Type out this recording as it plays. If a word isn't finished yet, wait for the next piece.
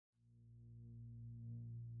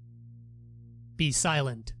Be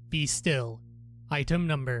silent. Be still. Item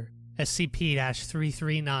number: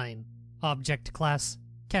 SCP-339. Object Class: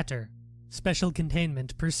 Keter. Special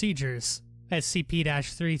Containment Procedures: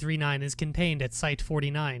 SCP-339 is contained at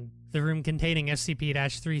Site-49. The room containing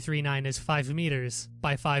SCP-339 is 5 meters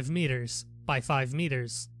by 5 meters by 5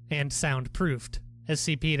 meters and soundproofed.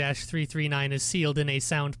 SCP-339 is sealed in a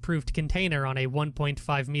soundproofed container on a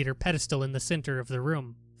 1.5 meter pedestal in the center of the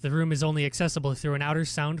room. The room is only accessible through an outer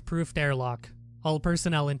soundproofed airlock. All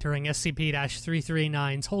personnel entering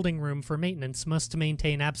SCP-339's holding room for maintenance must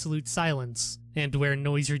maintain absolute silence and wear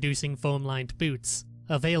noise-reducing foam-lined boots,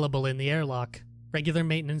 available in the airlock. Regular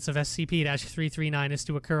maintenance of SCP-339 is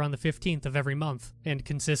to occur on the 15th of every month, and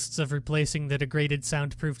consists of replacing the degraded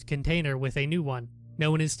soundproofed container with a new one. No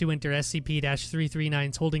one is to enter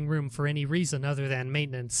SCP-339's holding room for any reason other than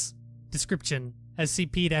maintenance. Description: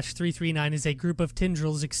 SCP-339 is a group of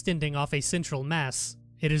tendrils extending off a central mass.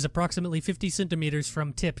 It is approximately 50 centimeters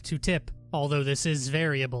from tip to tip, although this is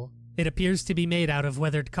variable. It appears to be made out of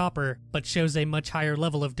weathered copper, but shows a much higher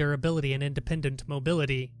level of durability and independent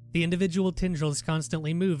mobility. The individual tendrils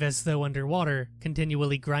constantly move as though underwater,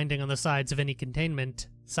 continually grinding on the sides of any containment,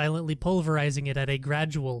 silently pulverizing it at a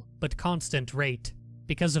gradual but constant rate.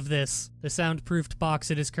 Because of this, the soundproofed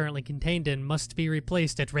box it is currently contained in must be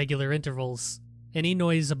replaced at regular intervals. Any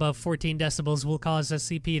noise above 14 decibels will cause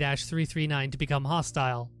SCP-339 to become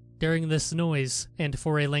hostile. During this noise, and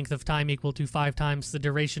for a length of time equal to 5 times the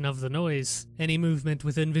duration of the noise, any movement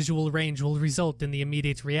within visual range will result in the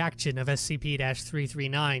immediate reaction of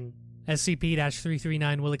SCP-339.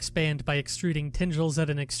 SCP-339 will expand by extruding tendrils at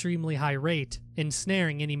an extremely high rate,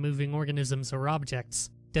 ensnaring any moving organisms or objects,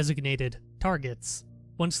 designated targets.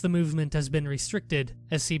 Once the movement has been restricted,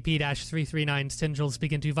 SCP-339's tendrils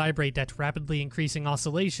begin to vibrate at rapidly increasing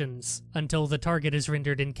oscillations until the target is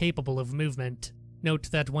rendered incapable of movement.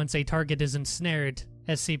 Note that once a target is ensnared,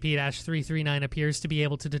 SCP-339 appears to be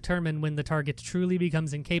able to determine when the target truly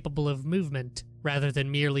becomes incapable of movement, rather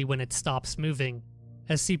than merely when it stops moving.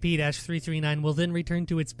 SCP-339 will then return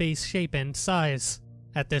to its base shape and size.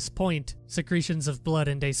 At this point, secretions of blood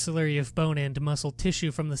and a slurry of bone and muscle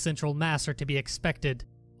tissue from the central mass are to be expected.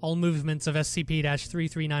 All movements of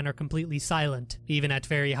SCP-339 are completely silent, even at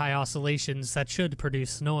very high oscillations that should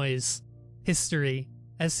produce noise. History: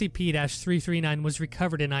 SCP-339 was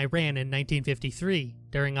recovered in Iran in 1953,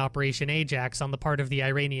 during Operation Ajax on the part of the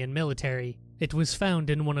Iranian military. It was found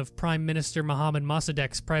in one of Prime Minister Mohammad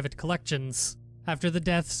Mossadegh's private collections. After the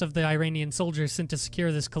deaths of the Iranian soldiers sent to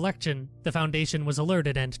secure this collection, the Foundation was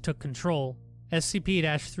alerted and took control.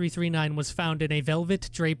 SCP-339 was found in a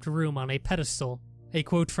velvet-draped room on a pedestal. A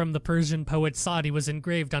quote from the Persian poet Saadi was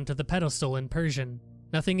engraved onto the pedestal in Persian.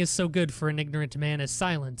 "Nothing is so good for an ignorant man as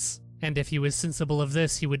silence, and if he was sensible of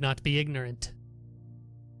this he would not be ignorant."